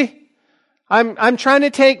 sweetie? I'm trying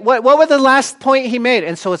to take, what was the last point he made?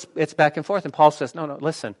 And so it's back and forth. And Paul says, no,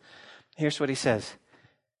 listen, here's what he says.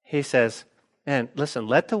 He says, and listen,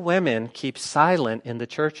 let the women keep silent in the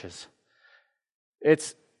churches.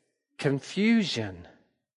 It's confusion.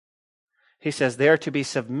 He says they are to be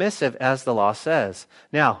submissive as the law says.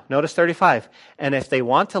 Now, notice 35. And if they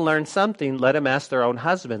want to learn something, let them ask their own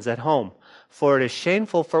husbands at home. For it is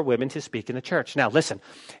shameful for women to speak in the church. Now, listen,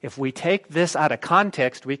 if we take this out of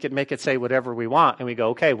context, we could make it say whatever we want. And we go,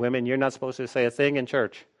 okay, women, you're not supposed to say a thing in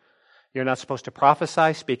church. You're not supposed to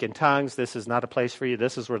prophesy, speak in tongues. This is not a place for you.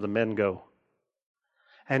 This is where the men go.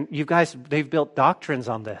 And you guys, they've built doctrines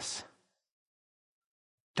on this.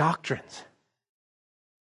 Doctrines.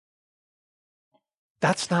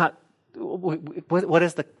 That's not,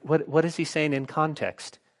 what is he saying in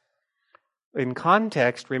context? In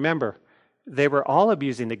context, remember, they were all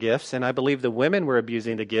abusing the gifts, and I believe the women were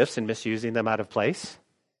abusing the gifts and misusing them out of place.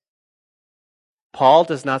 Paul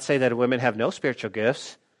does not say that women have no spiritual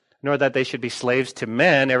gifts, nor that they should be slaves to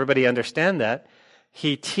men. Everybody understand that.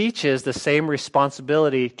 He teaches the same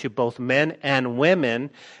responsibility to both men and women.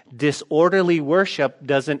 Disorderly worship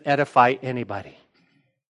doesn't edify anybody.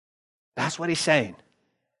 That's what he's saying.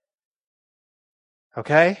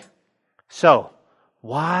 Okay? So,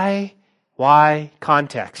 why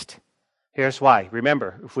context? Here's why.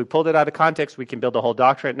 Remember, if we pulled it out of context, we can build a whole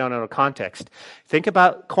doctrine. No, context. Think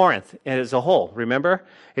about Corinth as a whole. Remember,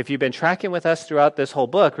 if you've been tracking with us throughout this whole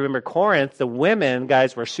book, remember Corinth, the women,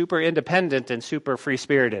 guys, were super independent and super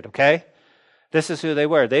free-spirited, okay? This is who they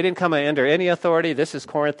were. They didn't come under any authority. This is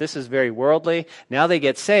Corinth. This is very worldly. Now they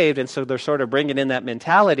get saved, and so they're sort of bringing in that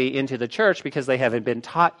mentality into the church because they haven't been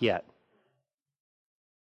taught yet.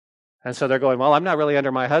 And so they're going, well, I'm not really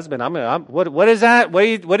under my husband. What is that?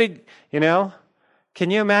 Can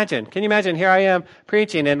you imagine? Here I am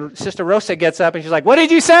preaching and Sister Rosa gets up and she's like, what did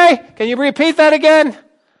you say? Can you repeat that again?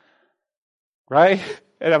 Right?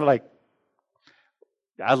 And I'm like,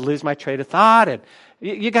 I'll lose my train of thought. And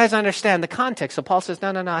you guys understand the context. So Paul says,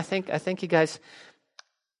 no, I think you guys,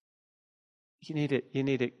 you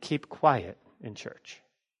need to keep quiet in church.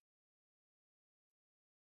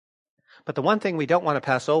 But the one thing we don't want to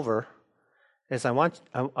pass over is I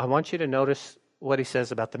want you to notice what he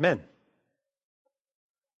says about the men.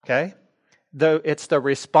 Okay? It's the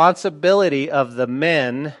responsibility of the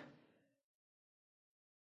men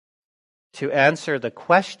to answer the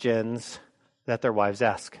questions that their wives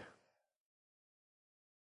ask.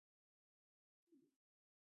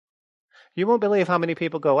 You won't believe how many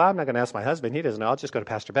people go, I'm not going to ask my husband. He doesn't know. I'll just go to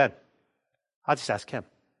Pastor Ben. I'll just ask him.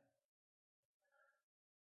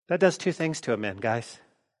 That does two things to a man, guys.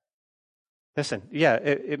 Listen, yeah,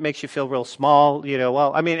 it makes you feel real small,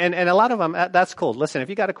 well, I mean, and a lot of them, that's cool. Listen, if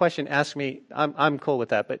you got a question, ask me. I'm cool with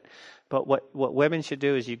that. But what women should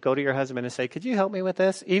do is you go to your husband and say, could you help me with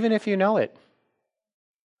this? Even if you know it.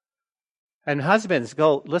 And husbands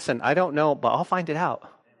go, listen, I don't know, but I'll find it out.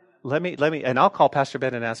 Let me, and I'll call Pastor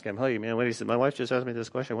Ben and ask him, hey, man, what do you say? My wife just asked me this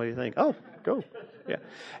question. What do you think? Oh, go. Yeah.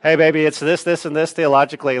 Hey, baby, it's this, and this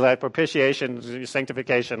theologically, like propitiation,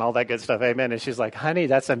 sanctification, all that good stuff. Amen. And she's like, honey,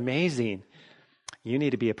 that's amazing. You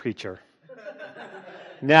need to be a preacher.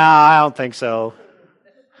 No, I don't think so.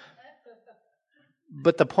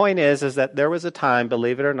 But the point is that there was a time,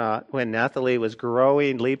 believe it or not, when Nathalie was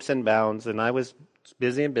growing leaps and bounds, and I was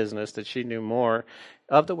busy in business, that she knew more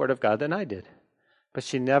of the Word of God than I did. But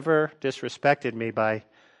she never disrespected me by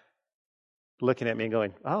looking at me and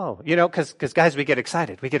going, oh, because guys, we get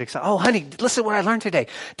excited. Oh, honey, listen what I learned today.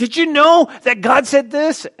 Did you know that God said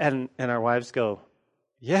this? And our wives go,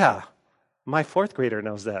 yeah, my fourth grader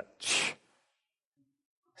knows that.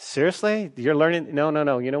 Seriously? You're learning?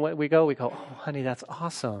 No. You know what? We go, oh, honey, that's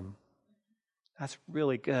awesome. That's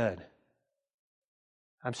really good.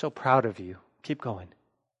 I'm so proud of you. Keep going.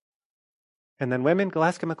 And then women, go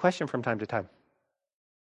ask him a question from time to time.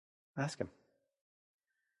 Ask him.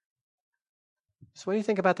 So what do you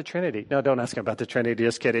think about the Trinity? No, don't ask him about the Trinity.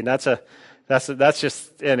 Just kidding. That's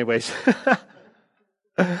just, anyways.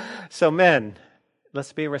 So men,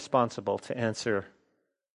 let's be responsible to answer.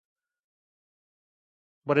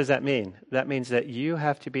 What does that mean? That means that you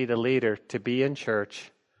have to be the leader, to be in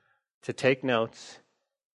church, to take notes,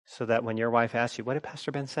 so that when your wife asks you, what did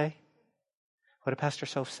Pastor Ben say? What did Pastor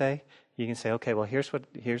Soph say? You can say, okay, well,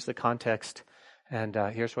 here's the context, and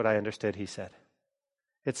here's what I understood he said.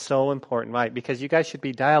 It's so important, right? Because you guys should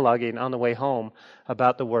be dialoguing on the way home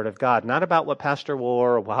about the Word of God, not about what Pastor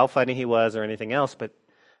wore or how funny he was or anything else, but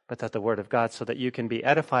that the Word of God, so that you can be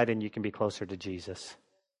edified and you can be closer to Jesus.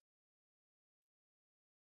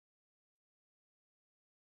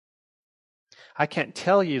 I can't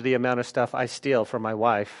tell you the amount of stuff I steal from my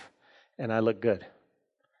wife, and I look good.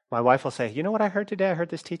 My wife will say, you know what I heard today? I heard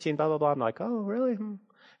this teaching, blah, blah, blah. I'm like, oh, really? And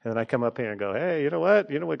then I come up here and go, hey, you know what?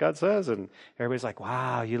 You know what God says? And everybody's like,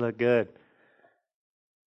 wow, you look good.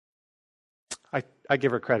 I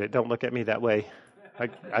give her credit. Don't look at me that way.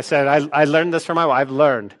 I said, I learned this from my wife. I've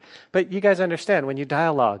learned. But you guys understand, when you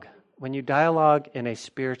dialogue in a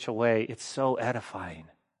spiritual way, it's so edifying.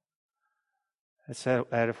 It's so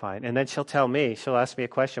edifying. And then she'll ask me a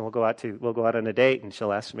question. We'll go out on a date, and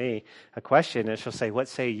she'll ask me a question, and she'll say, what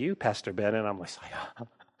say you, Pastor Ben? And I'm like,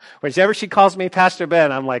 whenever she calls me Pastor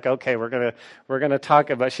Ben, I'm like, okay, we're gonna talk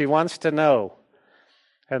about. She wants to know,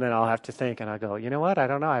 and then I'll have to think, and I'll go, you know what? I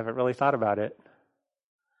don't know. I haven't really thought about it.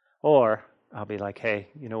 Or I'll be like, hey,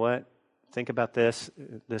 you know what? Think about this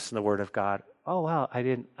in the Word of God. Oh wow, I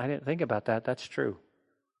didn't think about that. That's true.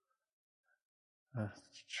 That's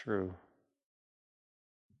true.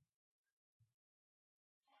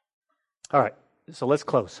 All right, so let's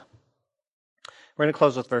close. We're going to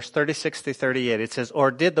close with verse 36 to 38. It says, or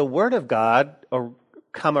did the Word of God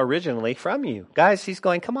come originally from you? Guys, he's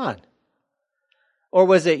going, come on. Or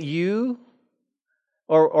was it you,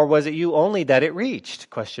 or was it you only that it reached? ?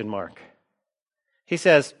 He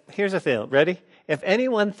says, here's the thing, ready? If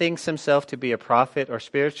anyone thinks himself to be a prophet or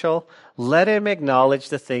spiritual, let him acknowledge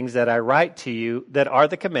the things that I write to you that are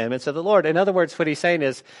the commandments of the Lord. In other words, what he's saying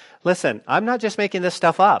is, listen, I'm not just making this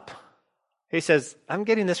stuff up. He says, I'm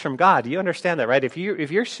getting this from God. You understand that, right? If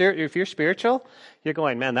you're spiritual, you're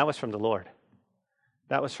going, man, that was from the Lord.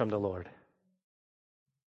 That was from the Lord.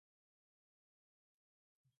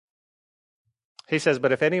 He says,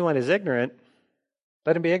 but if anyone is ignorant,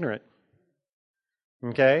 let him be ignorant.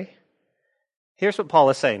 Okay? Here's what Paul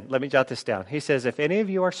is saying. Let me jot this down. He says, if any of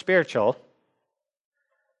you are spiritual,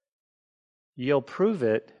 you'll prove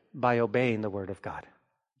it by obeying the Word of God.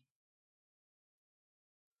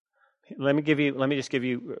 Let me just give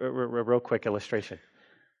you a real quick illustration.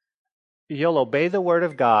 You'll obey the Word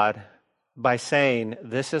of God by saying,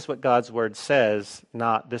 this is what God's Word says,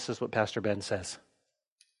 not this is what Pastor Ben says.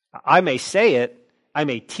 I may say it, I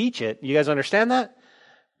may teach it. You guys understand that?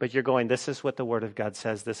 But you're going, this is what the Word of God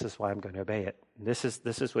says, this is why I'm going to obey it. This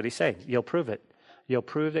is what he's saying. You'll prove it. You'll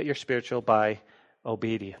prove that you're spiritual by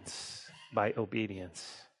obedience. By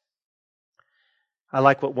obedience. I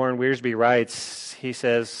like what Warren Wiersbe writes. He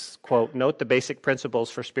says, quote, note the basic principles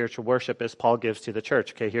for spiritual worship as Paul gives to the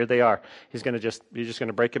church. Okay, here they are. He's just going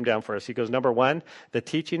to break them down for us. He goes, number one, the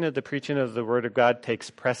teaching of the preaching of the Word of God takes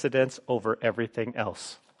precedence over everything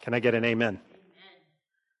else. Can I get an amen?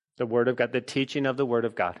 The Word of God, the teaching of the Word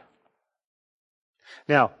of God.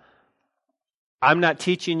 Now, I'm not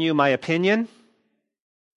teaching you my opinion.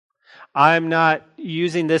 I'm not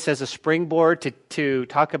using this as a springboard to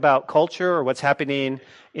talk about culture or what's happening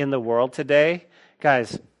in the world today.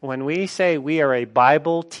 Guys, when we say we are a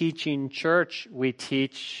Bible teaching church, we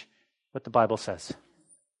teach what the Bible says.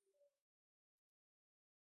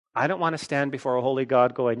 I don't want to stand before a holy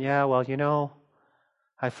God going, yeah, well,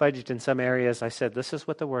 I fudged in some areas. I said, this is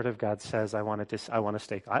what the Word of God says. I want to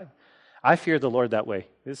stay. I fear the Lord that way.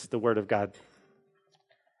 This is the Word of God.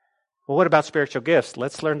 Well, what about spiritual gifts?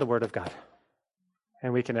 Let's learn the Word of God,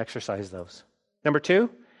 and we can exercise those. Number 2,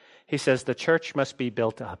 he says the church must be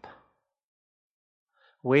built up.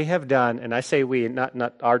 We have done, and I say we,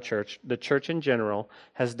 not our church, the church in general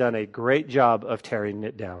has done a great job of tearing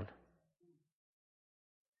it down.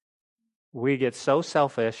 We get so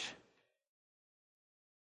selfish,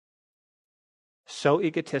 so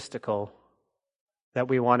egotistical, that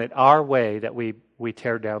we want it our way, that we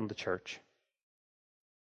tear down the church.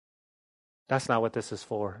 That's not what this is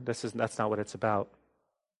for. That's not what it's about.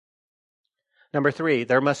 Number 3,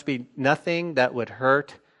 there must be nothing that would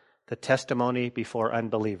hurt the testimony before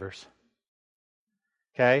unbelievers.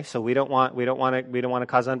 Okay, so we don't want to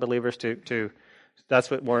cause unbelievers to.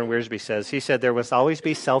 That's what Warren Wiersbe says. He said there must always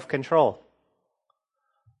be self-control.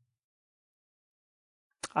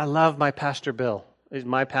 I love my pastor Bill. He's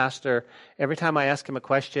my pastor. Every time I ask him a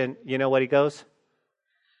question, you know what he goes?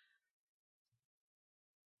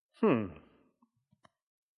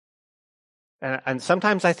 And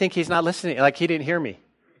sometimes I think he's not listening, like he didn't hear me.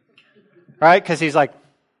 Right? Because he's like,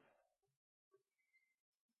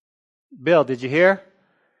 Bill, did you hear?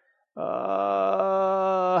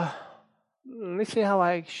 Let me see how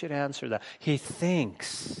I should answer that. He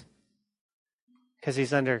thinks. Because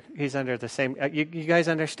he's under the same. You guys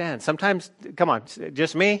understand? Sometimes, come on,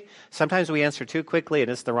 just me. Sometimes we answer too quickly,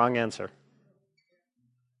 and it's the wrong answer.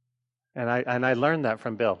 And I learned that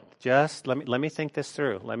from Bill. Just let me think this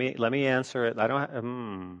through. Let me answer it. I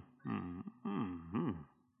don't.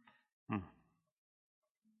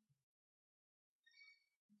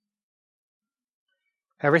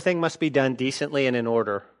 Everything must be done decently and in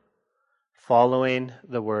order, following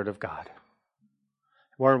the Word of God.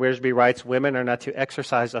 Warren Wiersbe writes, women are not to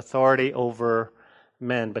exercise authority over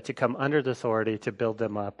men, but to come under the authority to build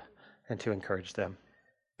them up and to encourage them.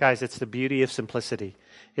 Guys, it's the beauty of simplicity.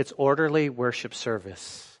 It's orderly worship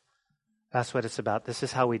service. That's what it's about. This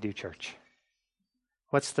is how we do church.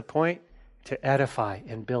 What's the point? To edify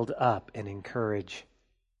and build up and encourage.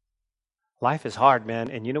 Life is hard, man.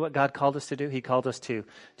 And you know what God called us to do? He called us to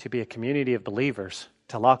be a community of believers,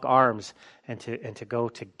 to lock arms and to go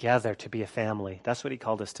together to be a family. That's what He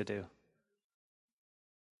called us to do.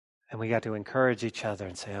 And we got to encourage each other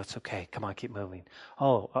and say, oh, it's okay. Come on, keep moving.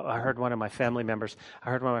 Oh, I heard one of my family members.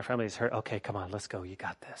 Heard, okay, come on, let's go. You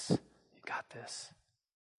got this. You got this.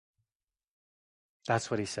 That's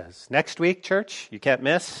what he says. Next week, church, you can't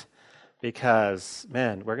miss, because,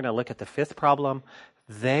 man, we're going to look at the 5th problem.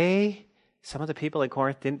 Some of the people at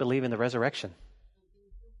Corinth didn't believe in the resurrection.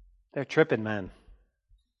 They're tripping, man.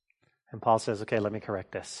 And Paul says, okay, let me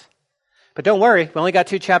correct this. But don't worry, we only got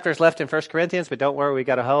 2 chapters left in 1 Corinthians, but don't worry, we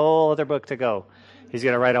got a whole other book to go. He's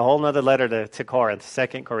going to write a whole other letter to Corinth,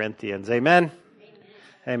 2 Corinthians. Amen?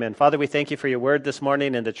 Amen. Father, we thank you for your word this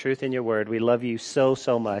morning and the truth in your word. We love you so,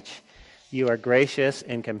 so much. You are gracious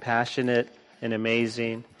and compassionate and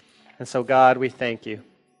amazing. And so, God, we thank you.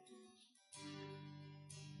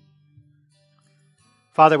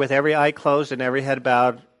 Father, with every eye closed and every head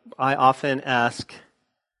bowed, I often ask,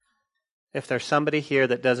 if there's somebody here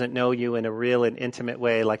that doesn't know you in a real and intimate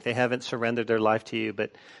way, like they haven't surrendered their life to you,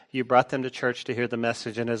 but you brought them to church to hear the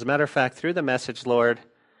message. And as a matter of fact, through the message, Lord,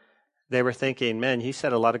 they were thinking, man, he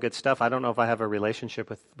said a lot of good stuff. I don't know if I have a relationship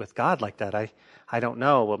with God like that. I don't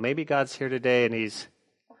know. Well, maybe God's here today and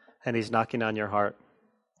he's knocking on your heart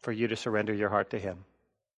for you to surrender your heart to him.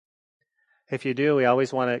 If you do, we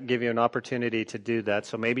always want to give you an opportunity to do that.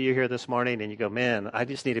 So maybe you're here this morning and you go, man, I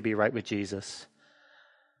just need to be right with Jesus.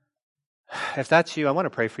 If that's you, I want to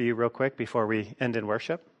pray for you real quick before we end in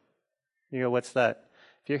worship. You go, what's that?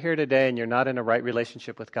 If you're here today and you're not in a right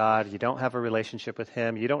relationship with God, you don't have a relationship with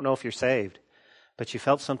him, you don't know if you're saved, but you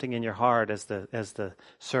felt something in your heart as the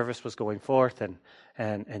service was going forth and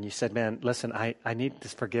you said, man, listen, I need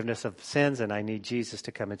this forgiveness of sins and I need Jesus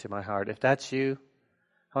to come into my heart. If that's you,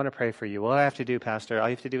 I want to pray for you. What I have to do, Pastor, all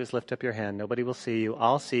you have to do is lift up your hand. Nobody will see you.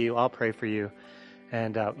 I'll see you. I'll pray for you.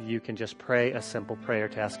 And you can just pray a simple prayer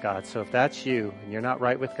to ask God. So if that's you, and you're not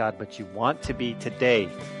right with God, but you want to be today,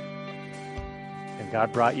 and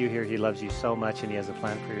God brought you here, he loves you so much, and he has a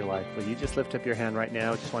plan for your life. Will you just lift up your hand right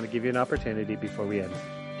now? I just want to give you an opportunity before we end.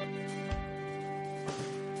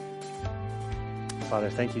 Father,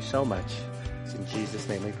 thank you so much. It's in Jesus'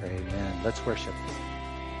 name we pray. Amen. Let's worship.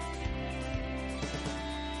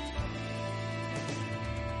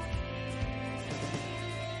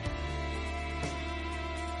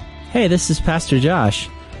 Hey, this is Pastor Josh.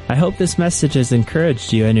 I hope this message has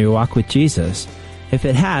encouraged you in your walk with Jesus. If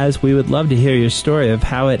it has, we would love to hear your story of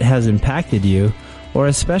how it has impacted you, or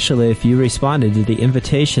especially if you responded to the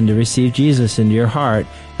invitation to receive Jesus into your heart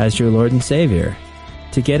as your Lord and Savior.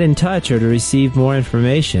 To get in touch or to receive more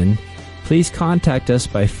information, please contact us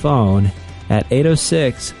by phone at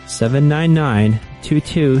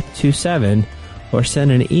 806-799-2227 or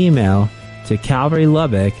send an email to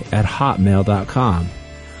calvarylubbock@hotmail.com.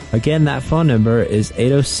 Again, that phone number is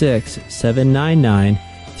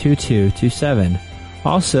 806-799-2227.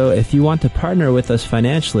 Also, if you want to partner with us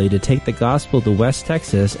financially to take the gospel to West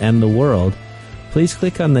Texas and the world, please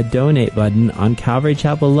click on the donate button on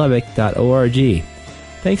calvarychapellubbock.org.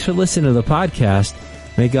 Thanks for listening to the podcast.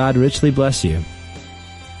 May God richly bless you.